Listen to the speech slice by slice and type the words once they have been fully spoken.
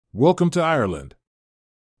Welcome to Ireland.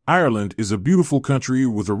 Ireland is a beautiful country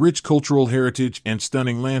with a rich cultural heritage and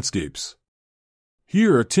stunning landscapes.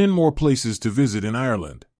 Here are 10 more places to visit in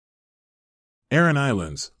Ireland. Aran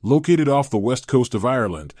Islands, located off the west coast of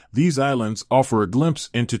Ireland, these islands offer a glimpse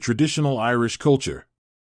into traditional Irish culture.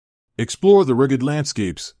 Explore the rugged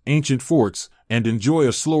landscapes, ancient forts, and enjoy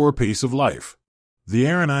a slower pace of life. The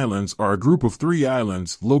Aran Islands are a group of 3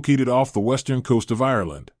 islands located off the western coast of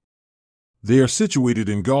Ireland. They are situated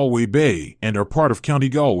in Galway Bay and are part of County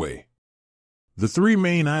Galway. The 3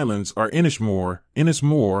 main islands are Inishmore,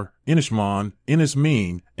 Innismore, Inishmon,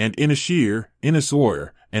 Innismeen, and Inisheer,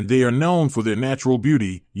 Inisoir, and they are known for their natural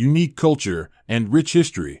beauty, unique culture, and rich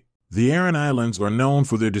history. The Aran Islands are known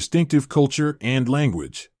for their distinctive culture and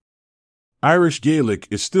language. Irish Gaelic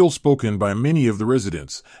is still spoken by many of the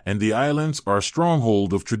residents, and the islands are a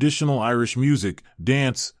stronghold of traditional Irish music,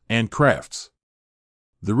 dance, and crafts.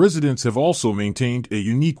 The residents have also maintained a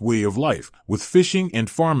unique way of life, with fishing and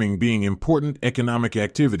farming being important economic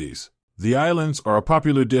activities. The islands are a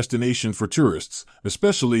popular destination for tourists,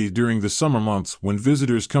 especially during the summer months when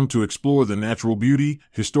visitors come to explore the natural beauty,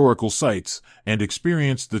 historical sites, and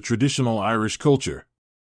experience the traditional Irish culture.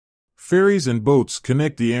 Ferries and boats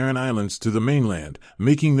connect the Aran Islands to the mainland,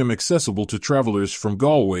 making them accessible to travelers from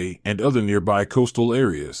Galway and other nearby coastal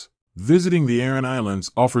areas. Visiting the Aran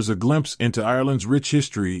Islands offers a glimpse into Ireland's rich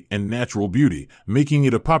history and natural beauty, making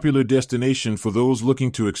it a popular destination for those looking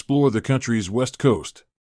to explore the country's west coast.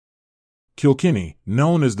 Kilkenny,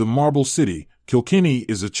 known as the Marble City, Kilkenny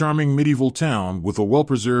is a charming medieval town with a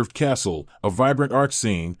well-preserved castle, a vibrant art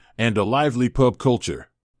scene, and a lively pub culture.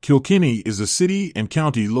 Kilkenny is a city and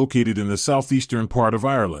county located in the southeastern part of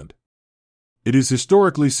Ireland. It is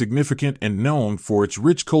historically significant and known for its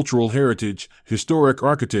rich cultural heritage, historic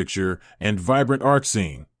architecture, and vibrant art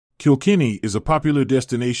scene. Kilkenny is a popular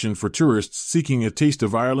destination for tourists seeking a taste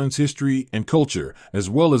of Ireland's history and culture, as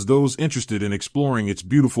well as those interested in exploring its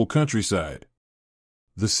beautiful countryside.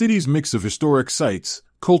 The city's mix of historic sites,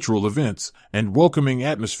 cultural events, and welcoming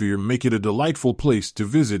atmosphere make it a delightful place to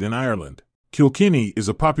visit in Ireland. Kilkenny is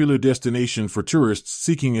a popular destination for tourists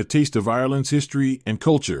seeking a taste of Ireland's history and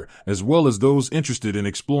culture, as well as those interested in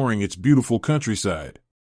exploring its beautiful countryside.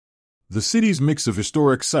 The city's mix of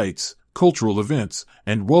historic sites, cultural events,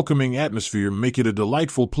 and welcoming atmosphere make it a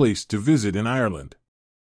delightful place to visit in Ireland.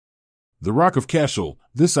 The Rock of Cashel,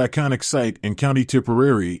 this iconic site in County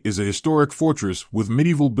Tipperary, is a historic fortress with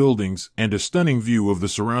medieval buildings and a stunning view of the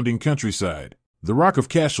surrounding countryside. The Rock of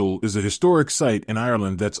Cashel is a historic site in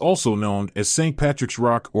Ireland that's also known as St. Patrick's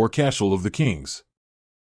Rock or Cashel of the Kings.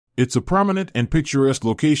 It's a prominent and picturesque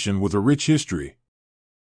location with a rich history.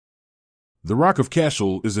 The Rock of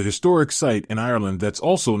Cashel is a historic site in Ireland that's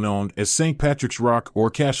also known as St. Patrick's Rock or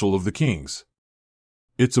Cashel of the Kings.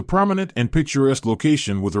 It's a prominent and picturesque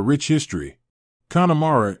location with a rich history.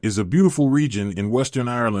 Connemara is a beautiful region in Western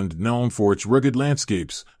Ireland known for its rugged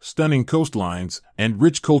landscapes, stunning coastlines, and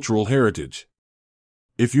rich cultural heritage.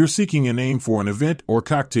 If you're seeking a name for an event or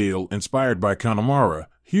cocktail inspired by Connemara,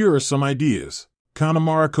 here are some ideas.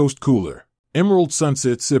 Connemara Coast Cooler, Emerald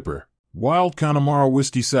Sunset Sipper, Wild Connemara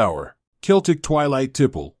Whiskey Sour, Celtic Twilight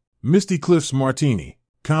Tipple, Misty Cliffs Martini,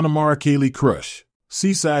 Connemara Cayley Crush,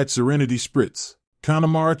 Seaside Serenity Spritz,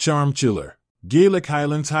 Connemara Charm Chiller, Gaelic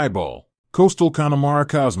Highlands Highball, Coastal Connemara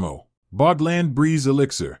Cosmo, Bogland Breeze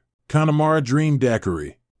Elixir, Connemara Dream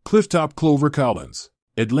Daiquiri, Clifftop Clover Collins,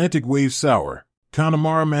 Atlantic Wave Sour,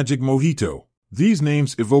 Connemara Magic Mojito. These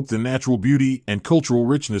names evoke the natural beauty and cultural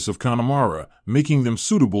richness of Connemara, making them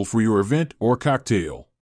suitable for your event or cocktail.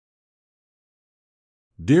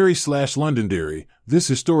 Derry/Londonderry, this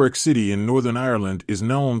historic city in Northern Ireland is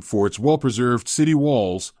known for its well-preserved city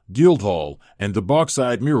walls, Guildhall, and the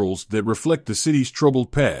bogside murals that reflect the city's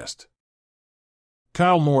troubled past.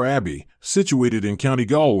 Kylemore Abbey, situated in County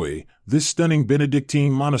Galway, this stunning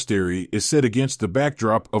Benedictine monastery is set against the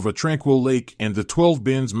backdrop of a tranquil lake and the 12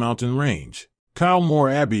 Bens mountain range. Kylemore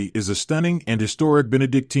Abbey is a stunning and historic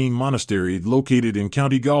Benedictine monastery located in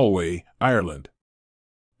County Galway, Ireland.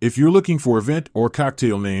 If you're looking for event or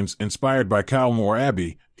cocktail names inspired by Kylemore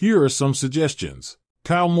Abbey, here are some suggestions.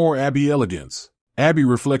 Kylemore Abbey Elegance, Abbey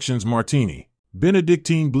Reflections Martini,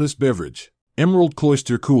 Benedictine Bliss Beverage, Emerald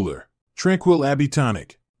Cloister Cooler, Tranquil Abbey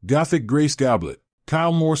Tonic, Gothic Grace Goblet,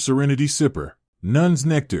 Kylemore Serenity Sipper, Nun's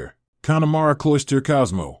Nectar, Connemara Cloister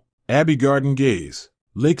Cosmo, Abbey Garden Gaze,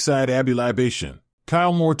 Lakeside Abbey Libation,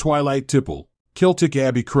 Kylemore Twilight Tipple, Celtic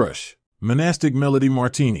Abbey Crush, Monastic Melody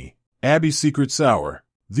Martini, Abbey Secret Sour.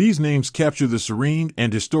 These names capture the serene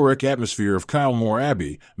and historic atmosphere of Kylemore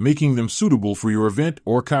Abbey, making them suitable for your event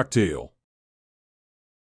or cocktail.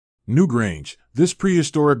 Newgrange, this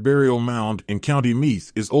prehistoric burial mound in County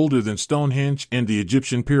Meath is older than Stonehenge and the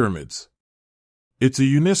Egyptian pyramids. It's a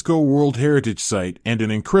UNESCO World Heritage Site and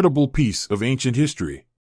an incredible piece of ancient history.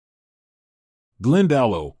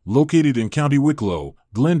 Glendalough, located in County Wicklow,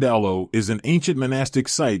 Glendalough is an ancient monastic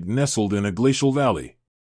site nestled in a glacial valley.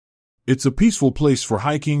 It's a peaceful place for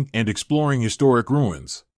hiking and exploring historic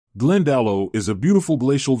ruins. Glendalough is a beautiful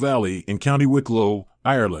glacial valley in County Wicklow,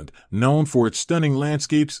 Ireland, known for its stunning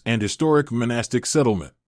landscapes and historic monastic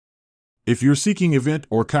settlement. If you're seeking event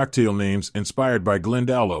or cocktail names inspired by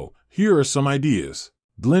Glendalough, here are some ideas.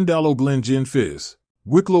 Glendalough Glen Gin Fizz,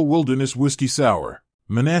 Wicklow Wilderness Whiskey Sour,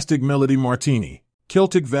 Monastic Melody Martini,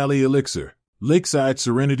 Celtic Valley Elixir, Lakeside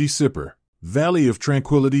Serenity Sipper, Valley of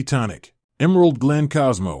Tranquility Tonic, Emerald Glen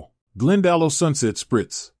Cosmo, Glendalough Sunset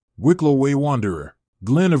Spritz, Wicklow Way Wanderer,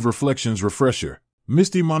 Glen of Reflections Refresher,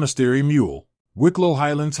 Misty Monastery Mule, Wicklow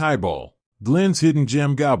Highlands Highball, Glen's Hidden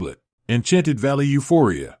Gem Goblet, Enchanted Valley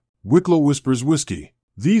Euphoria, Wicklow Whispers Whiskey.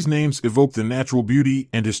 These names evoke the natural beauty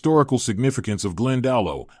and historical significance of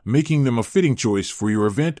Glendalough, making them a fitting choice for your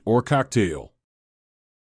event or cocktail.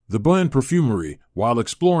 The Buin Perfumery. While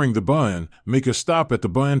exploring the Buin, make a stop at the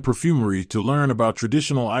Buin Perfumery to learn about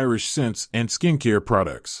traditional Irish scents and skincare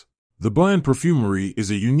products. The Buin Perfumery is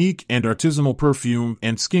a unique and artisanal perfume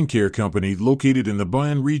and skincare company located in the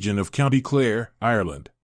Buin region of County Clare, Ireland.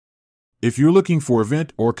 If you're looking for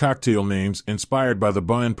event or cocktail names inspired by the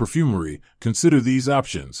Buin Perfumery, consider these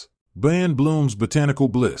options. Buin Blooms Botanical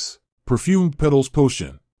Bliss, Perfumed Petals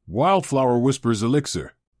Potion, Wildflower Whispers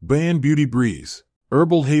Elixir, Buin Beauty Breeze,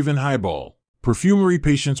 Herbal Haven Highball, Perfumery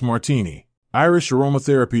Patience Martini, Irish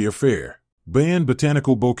Aromatherapy Affair, Buin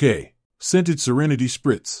Botanical Bouquet, Scented Serenity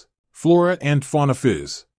Spritz, Flora and Fauna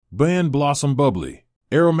Fizz, Buin Blossom Bubbly,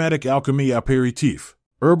 Aromatic Alchemy Aperitif,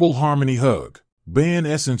 Herbal Harmony Hug, Buin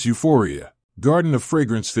Essence Euphoria, Garden of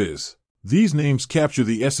Fragrance Fizz. These names capture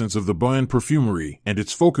the essence of the Buin Perfumery and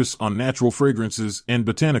its focus on natural fragrances and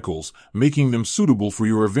botanicals, making them suitable for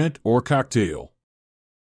your event or cocktail.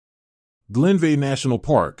 Glenveigh National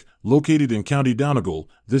Park, located in County Donegal,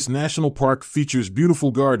 this national park features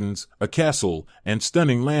beautiful gardens, a castle, and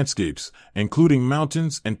stunning landscapes, including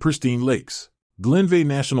mountains and pristine lakes. Glenveigh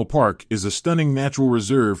National Park is a stunning natural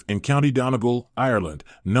reserve in County Donegal, Ireland,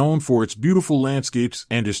 known for its beautiful landscapes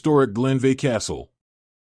and historic Glenveigh Castle.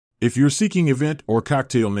 If you're seeking event or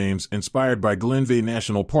cocktail names inspired by Glenveigh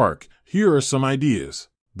National Park, here are some ideas.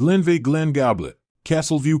 Glenveigh Glen Goblet,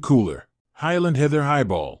 Castleview Cooler, Highland Heather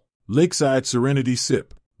Highball, Lakeside Serenity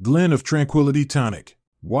Sip, Glen of Tranquility Tonic,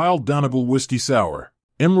 Wild Donegal Whiskey Sour,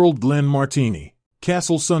 Emerald Glen Martini,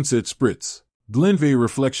 Castle Sunset Spritz, Glenveigh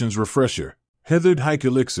Reflections Refresher, Heathered Hike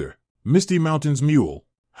Elixir, Misty Mountains Mule,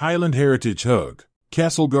 Highland Heritage Hug,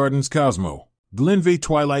 Castle Gardens Cosmo, Glenveigh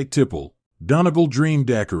Twilight Tipple, Donegal Dream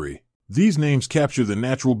Daiquiri. These names capture the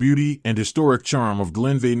natural beauty and historic charm of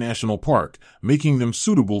Glenveigh National Park, making them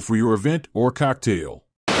suitable for your event or cocktail.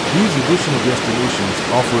 These additional destinations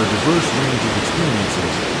offer a diverse range of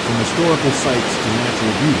experiences, from historical sites to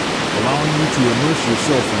natural beauty, allowing you to immerse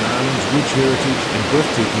yourself in Ireland's rich heritage and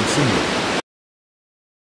breathtaking scenery.